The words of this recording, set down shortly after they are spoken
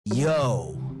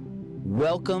Yo!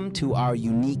 Welcome to our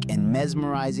unique and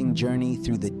mesmerizing journey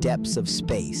through the depths of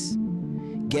space.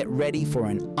 Get ready for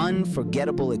an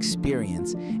unforgettable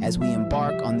experience as we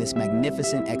embark on this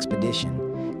magnificent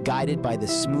expedition, guided by the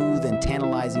smooth and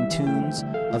tantalizing tunes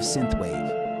of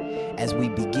synthwave. As we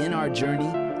begin our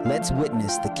journey, let's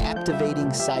witness the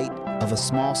captivating sight of a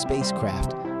small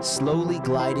spacecraft slowly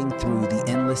gliding through the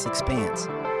endless expanse,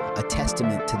 a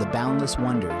testament to the boundless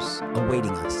wonders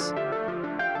awaiting us.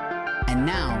 And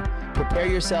now, prepare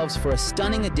yourselves for a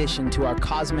stunning addition to our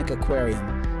cosmic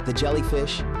aquarium, the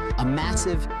jellyfish, a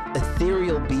massive,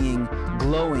 ethereal being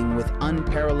glowing with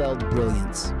unparalleled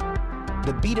brilliance.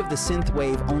 The beat of the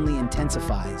synthwave only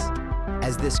intensifies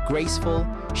as this graceful,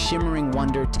 shimmering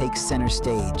wonder takes center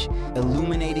stage,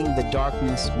 illuminating the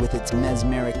darkness with its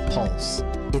mesmeric pulse.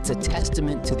 It's a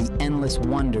testament to the endless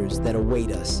wonders that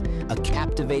await us, a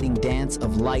captivating dance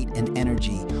of light and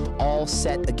energy, all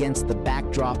set against the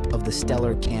backdrop of the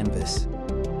stellar canvas.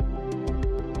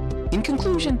 In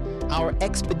conclusion, our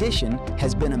expedition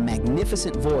has been a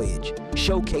magnificent voyage,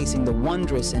 showcasing the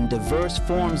wondrous and diverse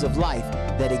forms of life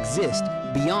that exist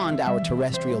beyond our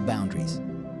terrestrial boundaries.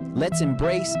 Let's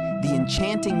embrace the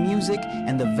enchanting music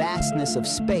and the vastness of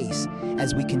space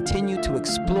as we continue to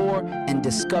explore and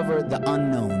discover the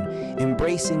unknown,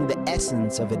 embracing the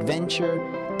essence of adventure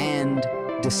and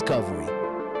discovery.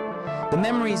 The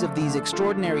memories of these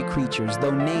extraordinary creatures,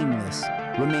 though nameless,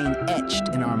 remain etched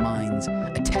in our minds,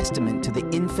 a testament to the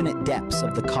infinite depths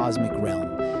of the cosmic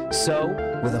realm. So,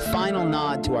 with a final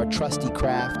nod to our trusty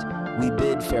craft, we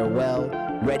bid farewell,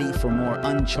 ready for more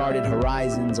uncharted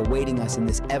horizons awaiting us in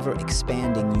this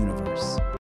ever-expanding universe.